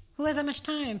has that much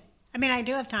time? I mean, I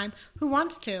do have time. Who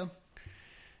wants to?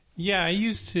 Yeah, I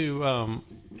used to,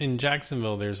 in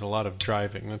Jacksonville, there's a lot of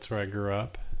driving. That's where I grew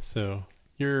up. So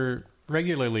you're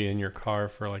regularly in your car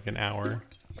for like an hour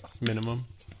minimum.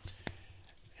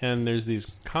 And there's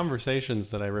these conversations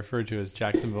that I refer to as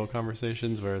Jacksonville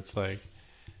conversations, where it's like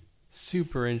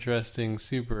super interesting,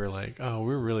 super like, oh,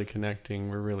 we're really connecting,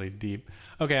 we're really deep.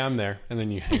 Okay, I'm there. And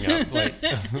then you hang up.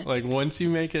 Like once you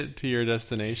make it to your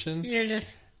destination, You're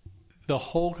just... the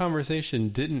whole conversation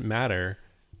didn't matter.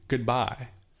 Goodbye.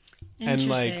 And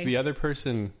like the other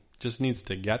person just needs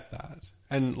to get that.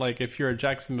 And like if you're a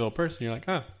Jacksonville person, you're like,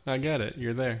 oh, I get it.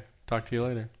 You're there. Talk to you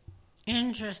later.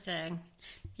 Interesting.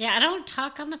 Yeah, I don't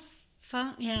talk on the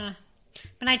phone. Yeah.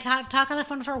 But I talk on the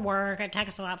phone for work. I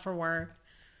text a lot for work.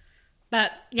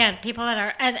 But yeah, people that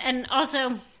are... And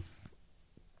also,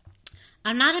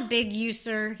 I'm not a big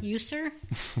user of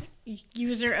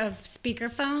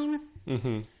speakerphone.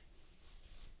 Mm-hmm.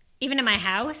 Even in my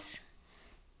house.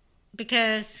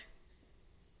 Because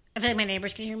I feel like my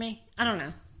neighbors can hear me. I don't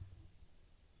know.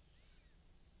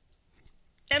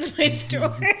 That's my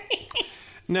story.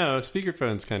 No,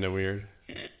 speakerphone's kind of weird.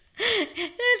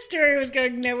 That story was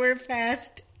going nowhere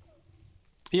fast.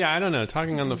 Yeah, I don't know.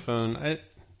 Talking on the phone,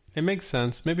 it makes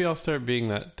sense. Maybe I'll start being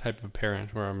that type of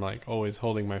parent where I'm like always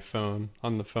holding my phone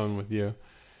on the phone with you.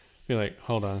 Be like,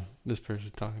 hold on, this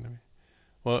person's talking to me.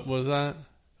 What was that?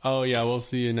 Oh yeah, we'll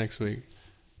see you next week.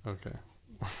 Okay.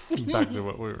 Back to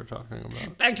what we were talking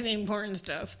about. Back to the important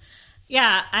stuff.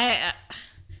 Yeah,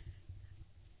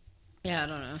 Yeah, I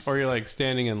don't know. Or you're like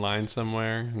standing in line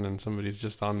somewhere and then somebody's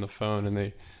just on the phone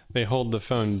and they hold the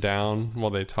phone down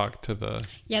while they talk to the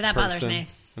Yeah, that bothers me.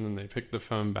 And then they pick the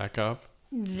phone back up.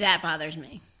 That bothers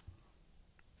me.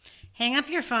 Hang up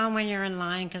your phone when you're in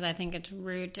line because I think it's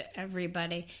rude to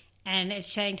everybody. And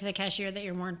it's saying to the cashier that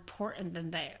you're more important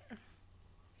than they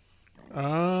are.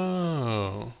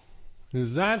 Oh.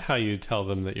 Is that how you tell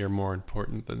them that you're more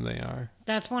important than they are?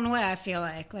 That's one way I feel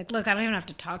like. Like, look, I don't even have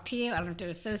to talk to you. I don't have to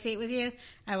associate with you.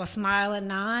 I will smile and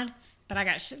nod. But I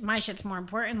got my shit's more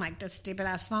important. Like this stupid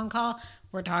ass phone call.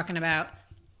 We're talking about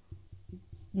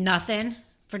nothing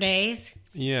for days.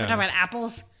 Yeah. We're talking about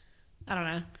apples. I don't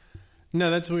know.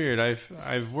 No, that's weird.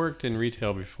 I've worked in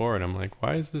retail before, and I'm like,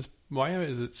 why is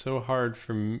it so hard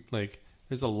for me? Like,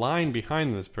 there's a line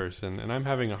behind this person, and I'm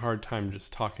having a hard time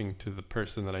just talking to the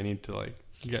person that I need to like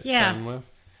get done with.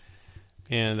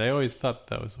 And I always thought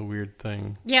that was a weird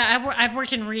thing. Yeah, I've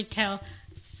worked in retail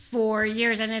for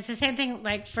years, and it's the same thing.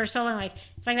 Like for so long, like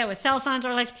it's like that with cell phones,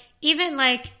 or like even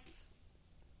like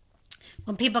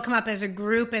when people come up as a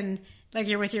group and like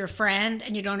you're with your friend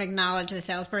and you don't acknowledge the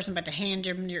salesperson, but to hand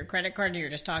them your credit card and you're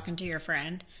just talking to your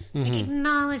friend. Mm-hmm. Like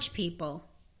acknowledge people.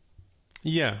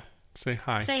 Yeah. Say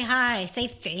hi. Say hi. Say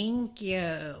thank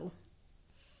you.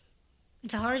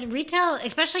 It's a hard retail,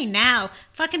 especially now.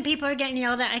 Fucking people are getting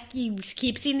yelled at. You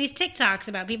keep seeing these TikToks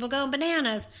about people going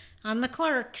bananas on the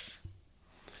clerks.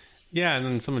 Yeah, and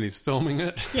then somebody's filming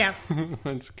it. Yeah.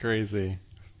 That's crazy.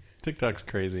 TikTok's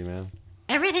crazy, man.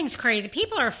 Everything's crazy.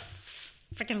 People are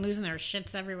freaking losing their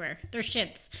shits everywhere. Their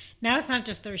shits. Now it's not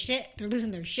just their shit. They're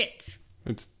losing their shits.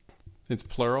 It's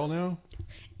plural now?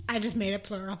 I just made it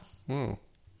plural. Oh.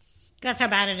 That's how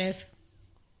bad it is.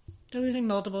 They're losing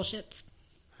multiple shits.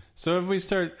 So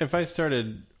if I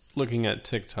started looking at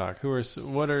TikTok,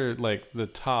 what are like the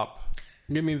top?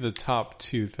 Give me the top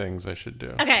 2 things I should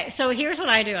do. Okay, so here's what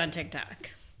I do on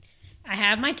TikTok. I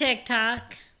have my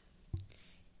TikTok,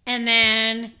 and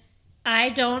then I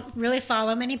don't really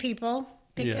follow many people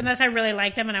unless I really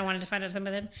like them and I wanted to find out some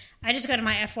of them. I just go to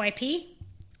my FYP.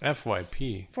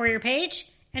 FYP. For your page,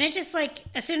 and it just like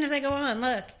as soon as I go on,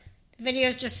 look, the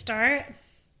videos just start.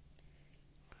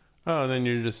 Oh, and then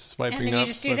you're just swiping up, and then you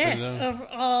just do this down. over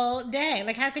all day.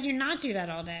 Like, how could you not do that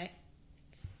all day?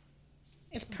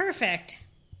 It's perfect.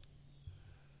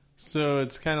 So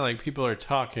it's kind of like people are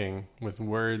talking with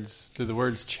words. Do the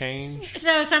words change?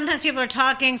 So sometimes people are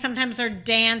talking, sometimes they're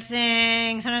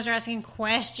dancing, sometimes they're asking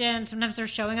questions, sometimes they're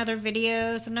showing other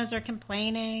videos, sometimes they're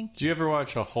complaining. Do you ever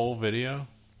watch a whole video?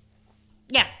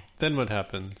 Yeah. Then what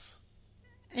happens?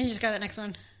 And you just go to the next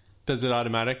one. Does it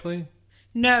automatically?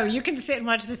 No, you can sit and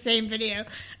watch the same video.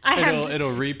 It'll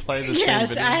replay the same video?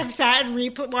 Yes, I have sat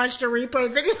and watched a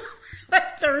replay video for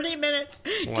like 30 minutes.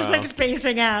 Wow. Just like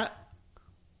spacing out.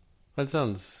 That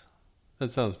sounds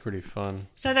pretty fun.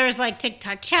 So there's like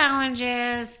TikTok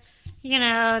challenges. You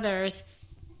know, there's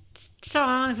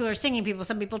songs. People are singing.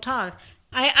 Some people talk.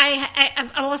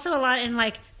 I'm also a lot in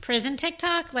like prison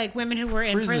TikTok, like women who were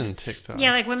in prison. TikTok.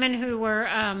 Yeah, like women who were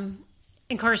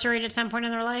incarcerated at some point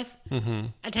in their life. Mm-hmm.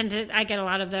 I get a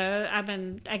lot of those.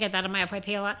 I get that on my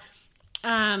FYP a lot.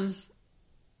 I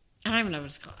don't even know what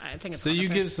it's called. I think it's so called you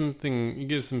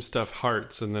give some stuff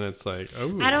hearts, and then it's like,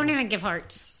 oh. I don't even give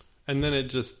hearts. And then it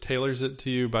just tailors it to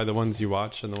you by the ones you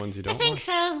watch and the ones you don't watch? I think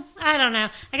so. I don't know.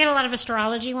 I get a lot of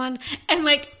astrology ones. And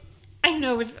like, I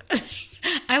know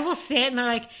I will sit and they're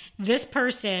like, this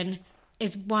person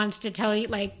wants to tell you,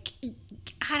 like,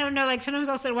 I don't know, like sometimes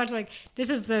I'll sit and watch like,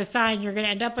 this is the sign you're going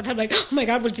to end up with. I'm like, oh my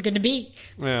God, what's it going to be?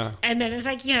 Yeah. And then it's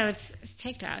like, you know, it's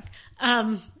TikTok.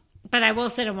 But I will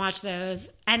sit and watch those.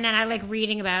 And then I like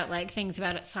reading about like things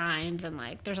about it, signs, and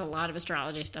like there's a lot of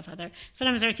astrology stuff out there.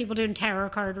 Sometimes there's people doing tarot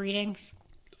card readings.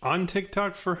 On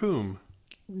TikTok for whom?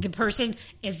 The person,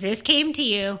 if this came to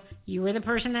you, you were the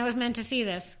person that was meant to see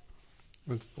this.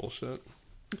 That's bullshit.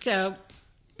 So.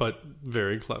 But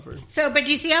very clever. But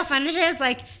do you see how fun it is?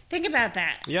 Like, think about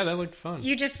that. Yeah, that looked fun.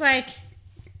 You just like.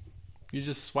 You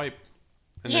just swipe.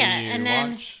 And then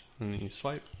you watch, and then you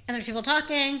swipe. And there's people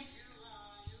talking.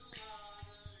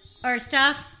 Or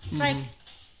stuff. It's like.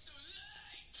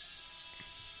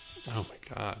 Oh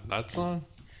my God, that song?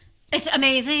 It's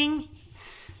amazing.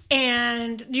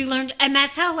 And you learned, and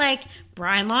that's how like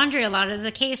Brian Laundrie, a lot of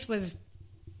the case was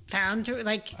found through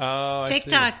like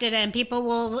TikTok did it, and people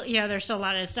will, you know, there's still a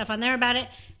lot of stuff on there about it.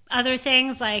 Other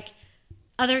things like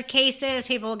other cases,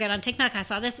 people will get on TikTok. I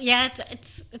saw this. Yeah,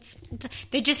 it's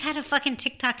they just had a fucking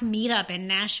TikTok meetup in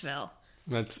Nashville.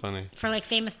 That's funny. For like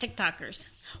famous TikTokers.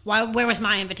 Where was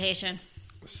my invitation?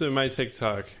 So my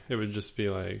TikTok, it would just be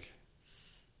like,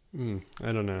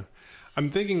 I don't know. I'm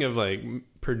thinking of like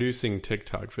producing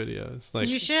TikTok videos. Like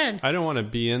You should. I don't want to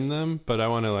be in them, but I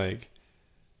want to like,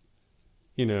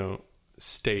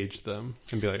 stage them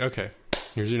and be like, okay,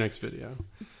 here's your next video.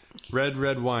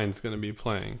 Red wine's going to be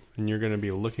playing, and you're going to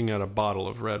be looking at a bottle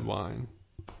of red wine,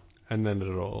 and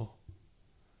then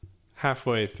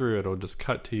halfway through it'll just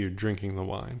cut to you drinking the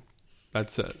wine.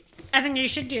 That's it. I think you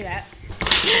should do that.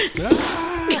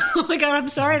 Oh my God, I'm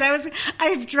sorry.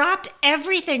 I've dropped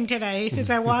everything today since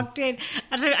I walked in.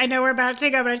 I know we're about to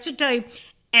go, but I should tell you,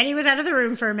 Eddie was out of the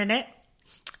room for a minute.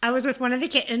 I was with one of the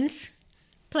kittens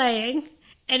playing,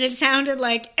 and it sounded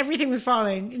like everything was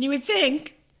falling. And you would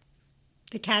think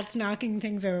the cat's knocking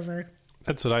things over.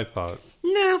 That's what I thought.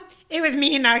 No, it was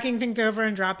me knocking things over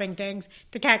and dropping things.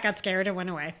 The cat got scared and went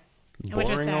away.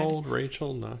 Boring old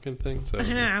Rachel knocking things over.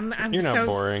 I know, You're not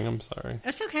boring. I'm sorry.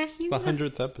 That's okay. It's the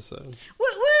 100th episode.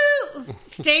 Woo woo!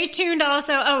 Stay tuned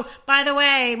also. Oh, by the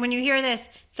way, when you hear this,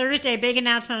 Thursday, big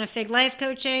announcement of Fig Life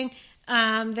Coaching.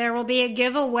 There will be a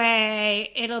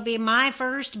giveaway. It'll be my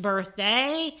first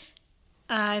birthday.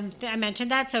 I mentioned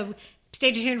that, so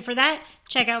stay tuned for that.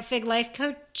 Check out Fig Life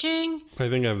Coaching. I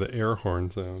think I have the air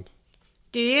horn sound.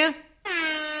 Do you?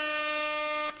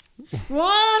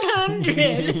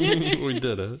 100. We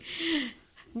did it.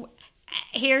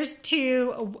 Here's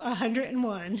to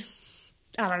 101.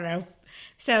 I don't know.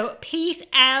 So, peace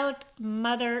out,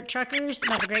 mother truckers.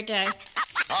 Have a great day.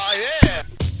 Oh, yeah.